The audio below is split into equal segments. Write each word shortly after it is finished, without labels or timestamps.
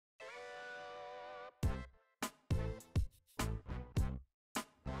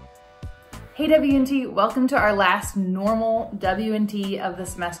Hey WNT, welcome to our last normal WNT of the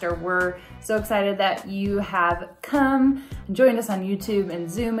semester. We're so excited that you have come and joined us on YouTube and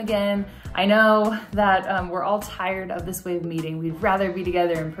Zoom again. I know that we're all tired of this way of meeting. We'd rather be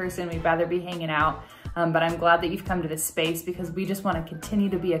together in person, we'd rather be hanging out, but I'm glad that you've come to this space because we just want to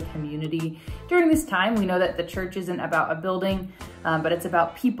continue to be a community. During this time, we know that the church isn't about a building, but it's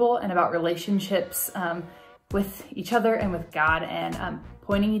about people and about relationships with each other and with God, and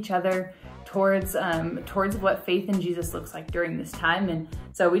pointing each other towards what faith in Jesus looks like during this time. And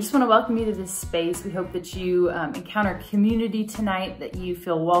so we just want to welcome you to this space. We hope that you encounter community tonight, that you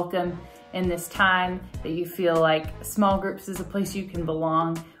feel welcome in this time, that you feel like small groups is a place you can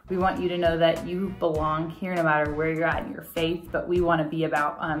belong. We want you to know that you belong here no matter where you're at in your faith, but we want to be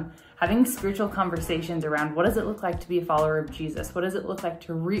about having spiritual conversations around what does it look like to be a follower of Jesus? What does it look like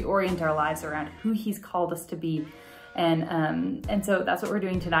to reorient our lives around who he's called us to be? And so that's what we're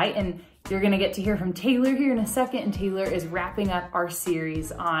doing tonight. And you're gonna get to hear from Taylor here in a second. And Taylor is wrapping up our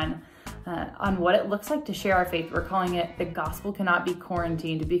series on what it looks like to share our faith. We're calling it The Gospel Cannot Be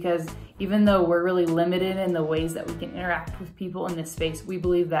Quarantined, because even though we're really limited in the ways that we can interact with people in this space, we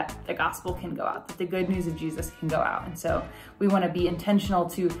believe that the gospel can go out, that the good news of Jesus can go out. And so we want to be intentional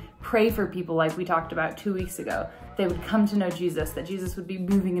to pray for people like we talked about 2 weeks ago. They would come to know Jesus, that Jesus would be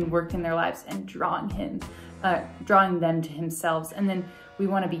moving and working in their lives and drawing them to himself. And then we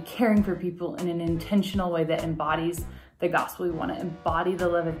want to be caring for people in an intentional way that embodies the gospel. We want to embody the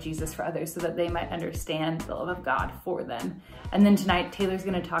love of Jesus for others so that they might understand the love of God for them. And then tonight, Taylor's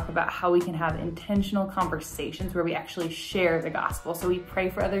going to talk about how we can have intentional conversations where we actually share the gospel. So we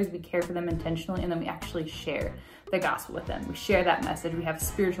pray for others, we care for them intentionally, and then we actually share the gospel with them. We share that message. We have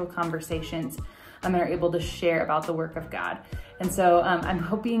spiritual conversations and are able to share about the work of God. And so I'm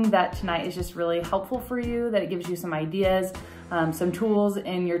hoping that tonight is just really helpful for you, that it gives you some ideas, some tools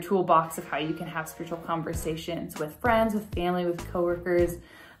in your toolbox of how you can have spiritual conversations with friends, with family, with coworkers,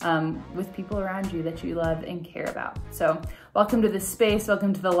 with people around you that you love and care about. So welcome to this space.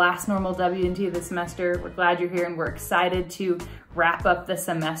 Welcome to the last normal WNT of the semester. We're glad you're here and we're excited to wrap up the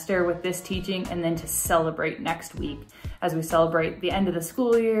semester with this teaching and then to celebrate next week as we celebrate the end of the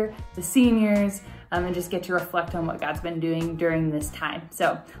school year, the seniors, and just get to reflect on what God's been doing during this time.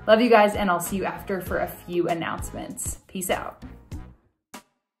 So love you guys, and I'll see you after for a few announcements. Peace out.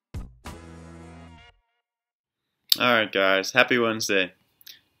 All right, guys, happy Wednesday.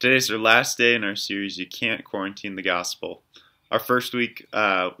 Today's our last day in our series, You Can't Quarantine the Gospel. Our first week,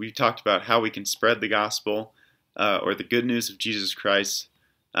 we talked about how we can spread the gospel or the good news of Jesus Christ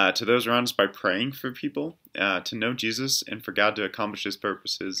to those around us by praying for people to know Jesus and for God to accomplish his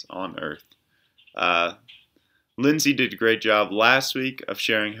purposes on earth. Lindsay did a great job last week of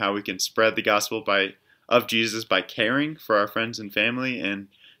sharing how we can spread the gospel of Jesus by caring for our friends and family, and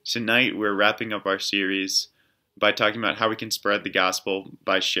tonight we're wrapping up our series by talking about how we can spread the gospel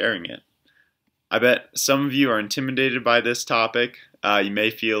by sharing it. I bet some of you are intimidated by this topic. You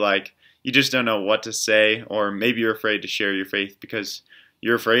may feel like you just don't know what to say, or maybe you're afraid to share your faith because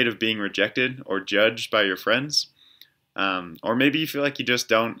you're afraid of being rejected or judged by your friends. Or maybe you feel like you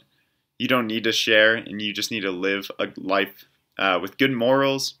don't need to share and you just need to live a life with good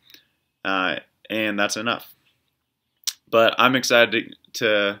morals, and that's enough. But I'm excited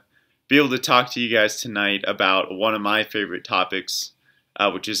to be able to talk to you guys tonight about one of my favorite topics,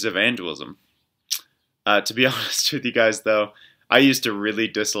 which is evangelism. To be honest with you guys, though, I used to really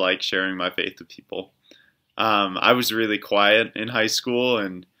dislike sharing my faith with people. I was really quiet in high school,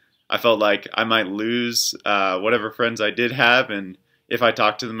 and I felt like I might lose whatever friends I did have, and if I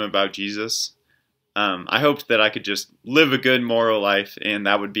talked to them about Jesus. I hoped that I could just live a good moral life, and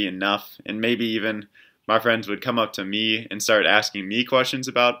that would be enough, and maybe even my friends would come up to me and start asking me questions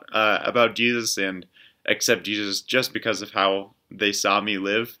about Jesus and accept Jesus just because of how they saw me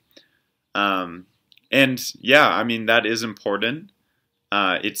live. And yeah, I mean, that is important,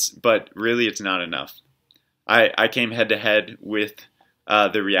 but really it's not enough. I came head to head with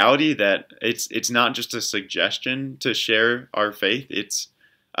the reality that it's not just a suggestion to share our faith. It's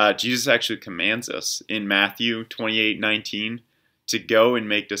Jesus actually commands us in Matthew 28:19 to go and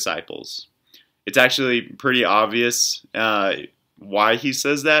make disciples. It's actually pretty obvious why he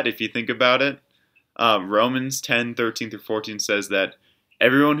says that if you think about it. Romans 10:13-14 says that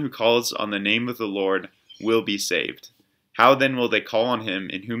everyone who calls on the name of the Lord will be saved. How then will they call on him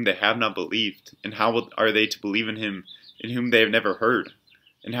in whom they have not believed? And how are they to believe in him in whom they have never heard?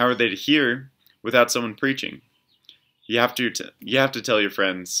 And how are they to hear without someone preaching? You have to tell your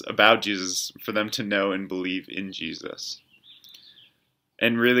friends about Jesus for them to know and believe in Jesus.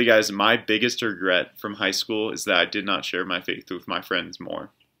 And really, guys, my biggest regret from high school is that I did not share my faith with my friends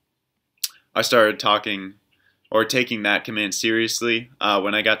more. I started talking or taking that command seriously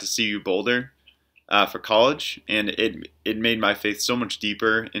when I got to CU Boulder for college, and it made my faith so much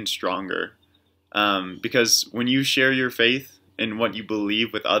deeper and stronger. Because when you share your faith and what you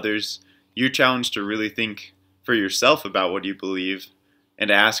believe with others, you're challenged to really think for yourself about what you believe and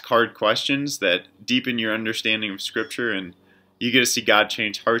to ask hard questions that deepen your understanding of Scripture, and you get to see God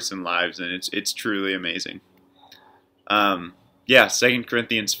change hearts and lives, and it's truly amazing. Yeah, 2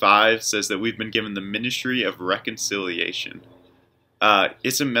 Corinthians 5 says that we've been given the ministry of reconciliation.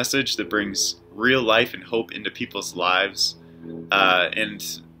 It's a message that brings real life and hope into people's lives.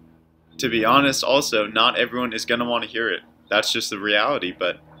 And to be honest, also, not everyone is going to want to hear it. That's just the reality.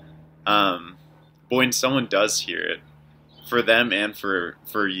 But when someone does hear it, for them and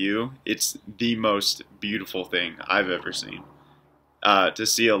for you, it's the most beautiful thing I've ever seen. To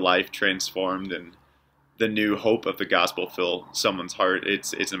see a life transformed and the new hope of the gospel fill someone's heart,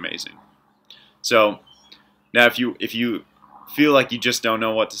 it's amazing. So now, if you feel like you just don't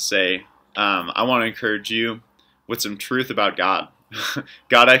know what to say, I want to encourage you with some truth about God.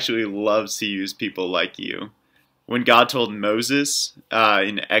 God actually loves to use people like you. When God told Moses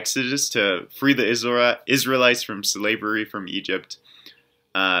in Exodus to free the Israelites from slavery from Egypt,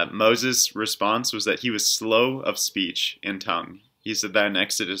 Moses' response was that he was slow of speech and tongue. He said that in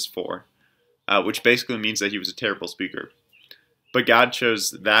Exodus 4, which basically means that he was a terrible speaker. But God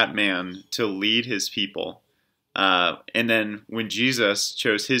chose that man to lead his people. And then when Jesus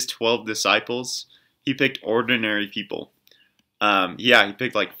chose his 12 disciples, he picked ordinary people. He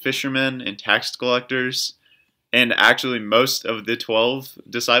picked like fishermen and tax collectors. And actually, most of the 12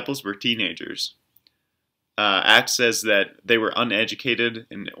 disciples were teenagers. Acts says that they were uneducated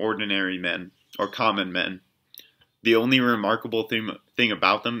and ordinary men, or common men. The only remarkable thing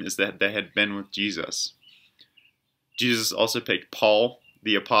about them is that they had been with Jesus. Jesus also picked Paul,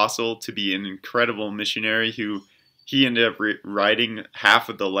 the apostle, to be an incredible missionary who he ended up writing half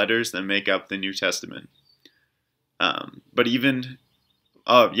of the letters that make up the New Testament. But even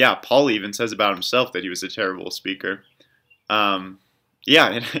Paul even says about himself that he was a terrible speaker. And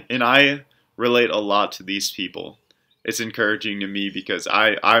I relate a lot to these people. It's encouraging to me because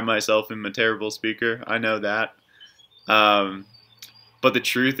I myself am a terrible speaker. I know that. But the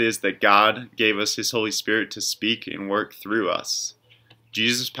truth is that God gave us His Holy Spirit to speak and work through us.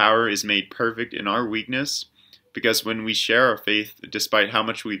 Jesus' power is made perfect in our weakness because when we share our faith, despite how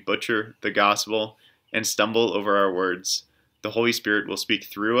much we butcher the gospel and stumble over our words, the Holy Spirit will speak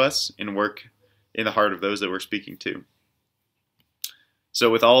through us and work in the heart of those that we're speaking to. So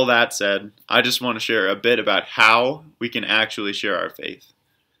with all that said, I just want to share a bit about how we can actually share our faith.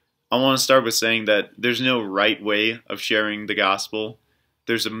 I want to start with saying that there's no right way of sharing the gospel.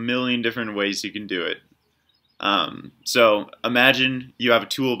 There's a million different ways you can do it. So imagine you have a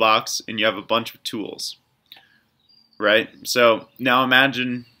toolbox and you have a bunch of tools, right? So now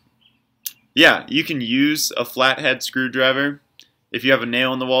imagine, you can use a flathead screwdriver. If you have a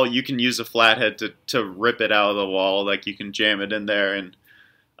nail in the wall, you can use a flathead to rip it out of the wall. Like you can jam it in there and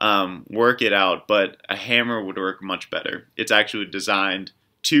work it out, but a hammer would work much better. It's actually designed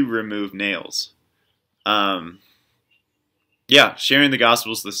to remove nails. Sharing the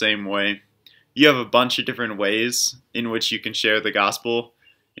gospel is the same way. You have a bunch of different ways in which you can share the gospel,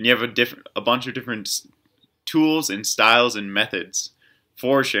 and you have a bunch of different tools and styles and methods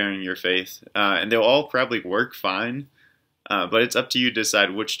for sharing your faith, and they'll all probably work fine, but it's up to you to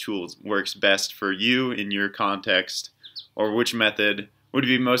decide which tool works best for you in your context, or which method would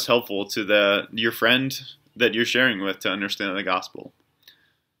be most helpful to your friend that you're sharing with to understand the gospel.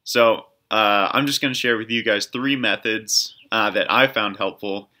 So I'm just going to share with you guys 3 methods that I found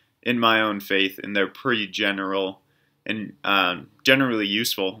helpful in my own faith, and they're pretty general and generally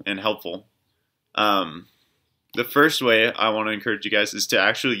useful and helpful. The first way I want to encourage you guys is to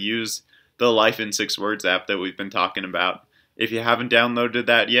actually use the Life in 6 Words app that we've been talking about. If you haven't downloaded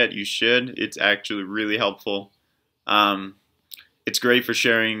that yet, you should. It's actually really helpful. It's great for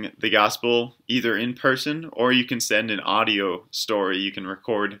sharing the gospel either in person, or you can send an audio story. You can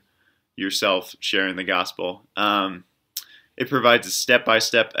record yourself sharing the gospel. It provides a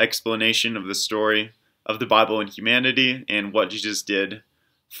step-by-step explanation of the story of the Bible and humanity and what Jesus did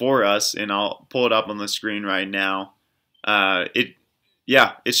for us, and I'll pull it up on the screen right now.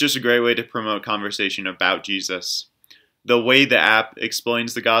 It's just a great way to promote conversation about Jesus. The way the app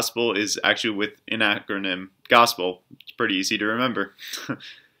explains the gospel is actually with an acronym, GOSPEL. It's pretty easy to remember.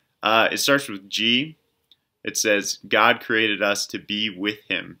 It starts with G. It says, God created us to be with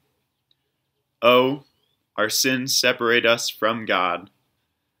Him. O, our sins separate us from God.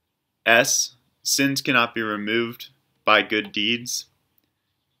 S, sins cannot be removed by good deeds.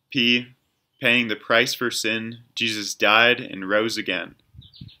 P, paying the price for sin, Jesus died and rose again.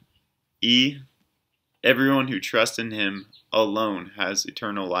 E, everyone who trusts in him alone has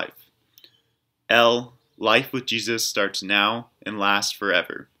eternal life. L, life with Jesus starts now and lasts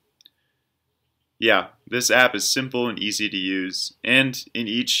forever. Yeah, this app is simple and easy to use, and in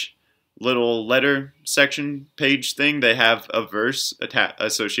each little letter section page thing, they have a verse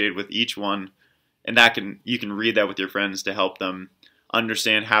associated with each one, and you can read that with your friends to help them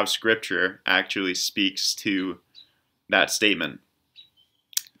understand how Scripture actually speaks to that statement.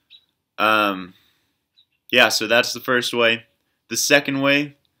 Yeah, so that's the first way. The second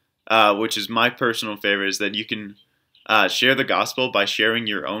way, which is my personal favorite, is that you can share the gospel by sharing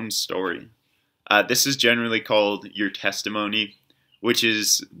your own story. This is generally called your testimony, which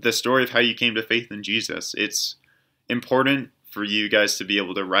is the story of how you came to faith in Jesus. It's important for you guys to be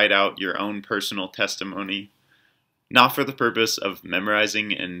able to write out your own personal testimony, not for the purpose of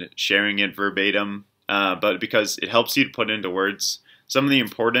memorizing and sharing it verbatim, but because it helps you to put into words some of the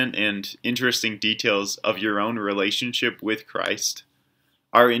important and interesting details of your own relationship with Christ.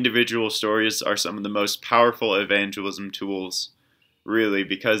 Our individual stories are some of the most powerful evangelism tools, really,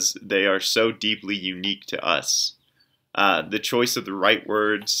 because they are so deeply unique to us. The choice of the right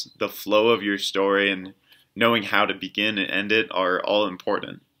words, the flow of your story, and knowing how to begin and end it are all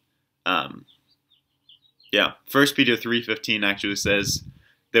important. Yeah, 1 Peter 3:15 actually says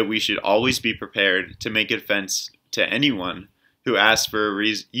that we should always be prepared to make a defense to anyone who asks for a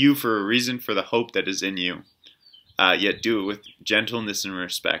reason for the hope that is in you, yet do it with gentleness and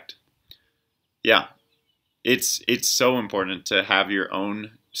respect. Yeah, it's so important to have your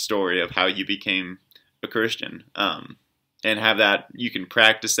own story of how you became a Christian, and have that. You can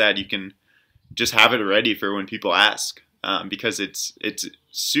practice that. You can just have it ready for when people ask, because it's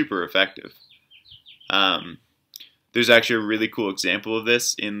super effective. There's actually a really cool example of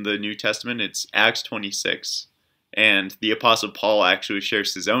this in the New Testament. It's Acts 26. And the Apostle Paul actually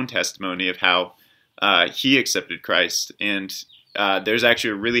shares his own testimony of how he accepted Christ. And there's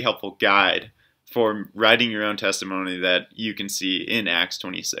actually a really helpful guide for writing your own testimony that you can see in Acts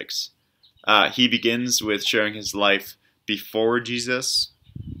 26. He begins with sharing his life before Jesus.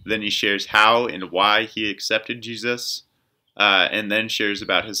 Then he shares how and why he accepted Jesus. And then shares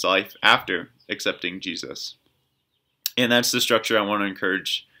about his life after accepting Jesus. And that's the structure I want to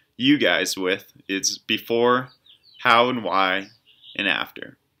encourage you guys with. It's before, how and why, and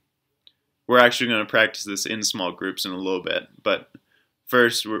after. We're actually going to practice this in small groups in a little bit, but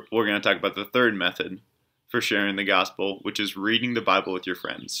first we're going to talk about the third method for sharing the gospel, which is reading the Bible with your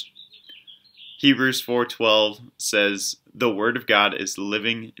friends. Hebrews 4:12 says, "The word of God is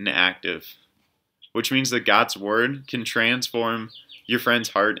living and active," which means that God's word can transform your friend's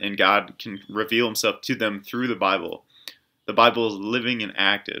heart and God can reveal himself to them through the Bible. The Bible is living and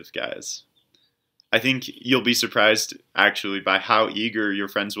active, guys. I think you'll be surprised, actually, by how eager your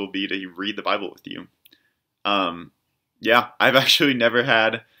friends will be to read the Bible with you. Yeah, I've actually never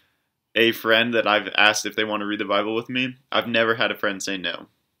had a friend that I've asked if they want to read the Bible with me. I've never had a friend say no.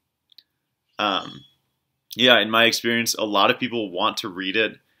 Yeah, in my experience, a lot of people want to read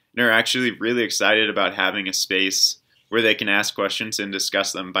it and are actually really excited about having a space where they can ask questions and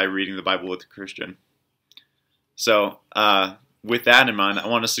discuss them by reading the Bible with a Christian. So, with that in mind, I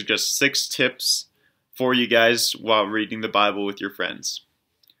want to suggest 6 tips for you guys while reading the Bible with your friends.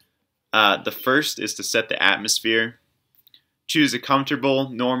 The first is to set the atmosphere. Choose a comfortable,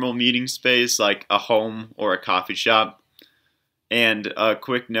 normal meeting space like a home or a coffee shop. And a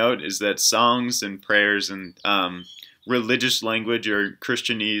quick note is that songs and prayers and religious language, or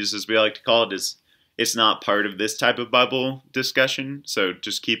Christianese as we like to call it, it's not part of this type of Bible discussion, so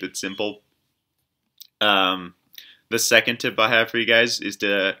just keep it simple. The second tip I have for you guys is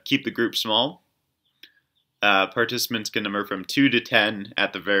to keep the group small. Participants can number from 2 to 10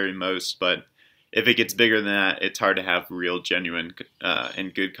 at the very most, but if it gets bigger than that, it's hard to have real, genuine,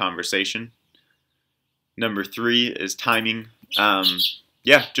 and good conversation. Number 3 is timing.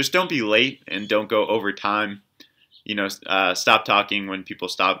 Yeah, just don't be late and don't go over time. Stop talking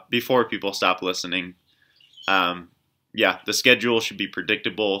before people stop listening. Yeah, the schedule should be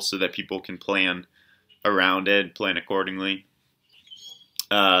predictable so that people can plan around it, plan accordingly.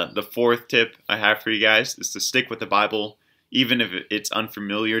 The fourth tip I have for you guys is to stick with the Bible, even if it's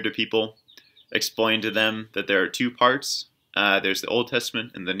unfamiliar to people. Explain to them that there are 2 parts. There's the Old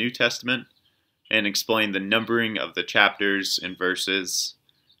Testament and the New Testament, and explain the numbering of the chapters and verses.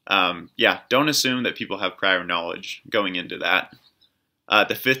 Yeah, don't assume that people have prior knowledge going into that.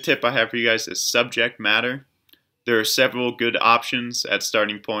 The 5th tip I have for you guys is subject matter. There are several good options at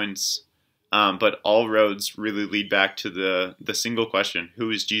starting points, but all roads really lead back to the single question: who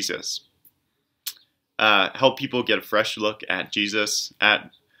is Jesus? help people get a fresh look at Jesus. I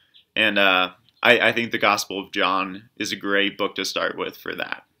think the Gospel of John is a great book to start with for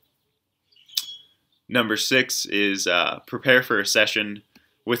that. Number 6 is prepare for a session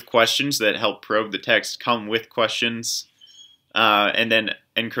with questions that help probe the text. Come with questions, and then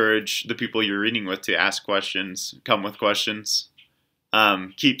encourage the people you're reading with to ask questions. Come with questions.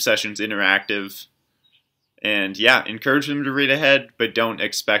 Keep sessions interactive. And yeah, encourage them to read ahead, but don't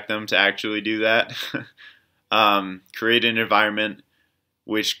expect them to actually do that. Create an environment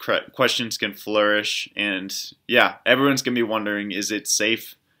which questions can flourish. And yeah, everyone's going to be wondering, is it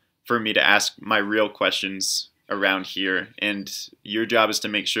safe for me to ask my real questions around here? And your job is to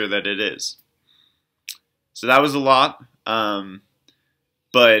make sure that it is. So that was a lot.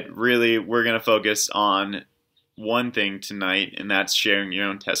 But really, we're going to focus on one thing tonight, and that's sharing your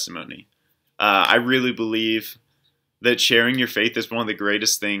own testimony. I really believe that sharing your faith is one of the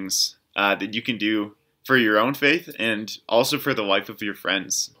greatest things that you can do for your own faith and also for the life of your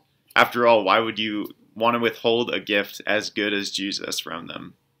friends. After all, why would you want to withhold a gift as good as Jesus from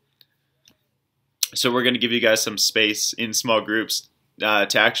them? So we're going to give you guys some space in small groups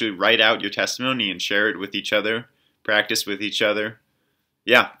to actually write out your testimony and share it with each other, practice with each other.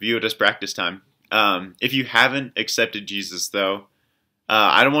 Yeah, view it as practice time. If you haven't accepted Jesus, though,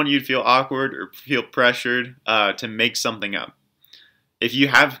 I don't want you to feel awkward or feel pressured to make something up. If you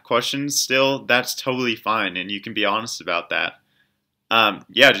have questions still, that's totally fine, and you can be honest about that.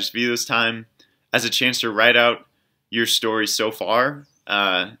 Yeah, just view this time as a chance to write out your story so far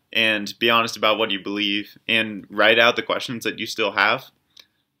and be honest about what you believe and write out the questions that you still have.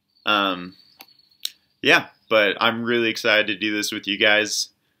 Yeah, but I'm really excited to do this with you guys.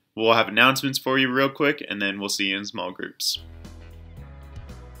 We'll have announcements for you real quick, and then we'll see you in small groups.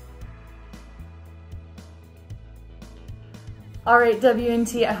 All right,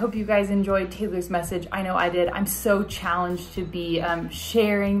 WNT, I hope you guys enjoyed Taylor's message. I know I did. I'm so challenged to be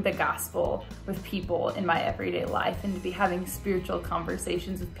sharing the gospel with people in my everyday life and to be having spiritual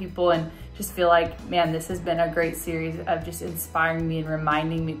conversations with people, and just feel like, man, this has been a great series of just inspiring me and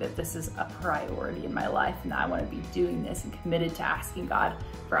reminding me that this is a priority in my life and that I want to be doing this and committed to asking God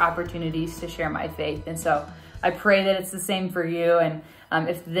for opportunities to share my faith. And so I pray that it's the same for you. And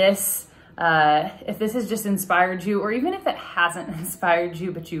if this has just inspired you, or even if it hasn't inspired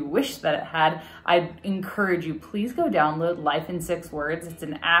you, but you wish that it had, I'd encourage you, please go download Life in 6 Words. It's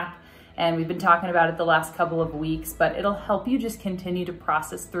an app, and we've been talking about it the last couple of weeks, but it'll help you just continue to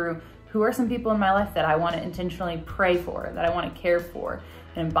process through who are some people in my life that I want to intentionally pray for, that I want to care for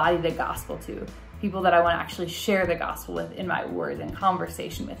and embody the gospel to, people that I want to actually share the gospel with in my words and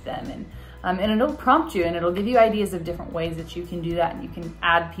conversation with them. And it'll prompt you, and it'll give you ideas of different ways that you can do that, and you can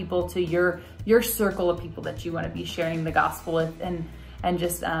add people to your circle of people that you want to be sharing the gospel with, and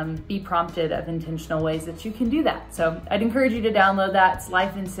just be prompted of intentional ways that you can do that. So I'd encourage you to download that. It's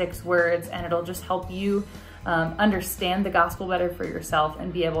Life in 6 Words, and it'll just help you understand the gospel better for yourself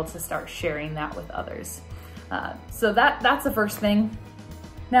and be able to start sharing that with others. So that's the first thing.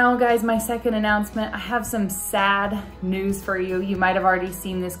 Now, guys, my second announcement, I have some sad news for you. You might have already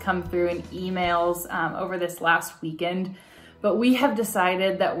seen this come through in emails over this last weekend, but we have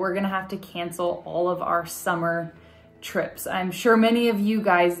decided that we're gonna have to cancel all of our summer trips. I'm sure many of you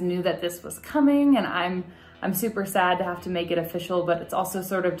guys knew that this was coming, and I'm super sad to have to make it official, but it's also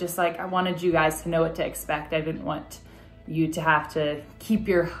sort of just like, I wanted you guys to know what to expect. I didn't want you to have to keep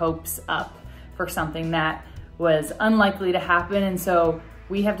your hopes up for something that was unlikely to happen. And so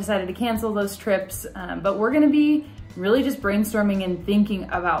we have decided to cancel those trips, but we're gonna be really just brainstorming and thinking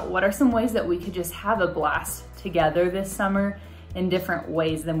about what are some ways that we could just have a blast together this summer in different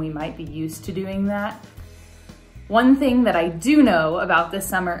ways than we might be used to doing that. One thing that I do know about this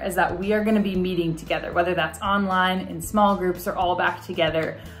summer is that we are gonna be meeting together, whether that's online, in small groups, or all back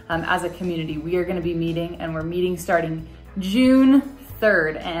together as a community. We are gonna be meeting, and we're meeting starting June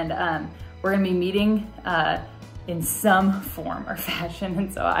 3rd, and we're gonna be meeting in some form or fashion.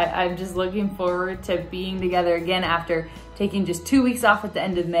 And so I'm just looking forward to being together again after taking just 2 weeks off at the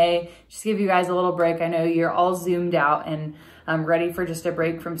end of May. Just give you guys a little break. I know you're all zoomed out and ready for just a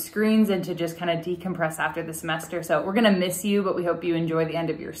break from screens and to just kind of decompress after the semester. So we're gonna miss you, but we hope you enjoy the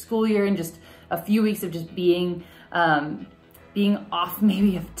end of your school year and just a few weeks of just being off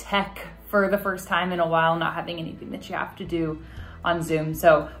maybe of tech for the first time in a while, not having anything that you have to do on Zoom.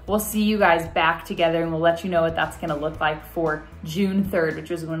 So we'll see you guys back together, and we'll let you know what that's gonna look like for June 3rd, which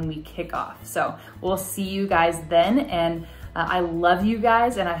is when we kick off. So we'll see you guys then, and I love you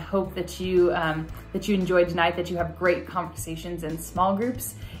guys, and I hope that you enjoyed tonight, that you have great conversations in small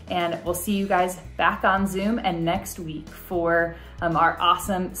groups, And we'll see you guys back on Zoom and next week for our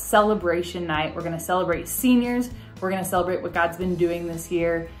awesome celebration night. We're gonna celebrate seniors. We're gonna celebrate what God's been doing this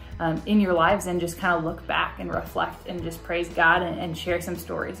year in your lives, and just kind of look back and reflect and just praise God and share some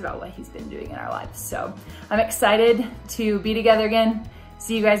stories about what He's been doing in our lives. So I'm excited to be together again.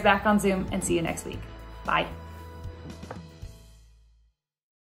 See you guys back on Zoom, and see you next week. Bye.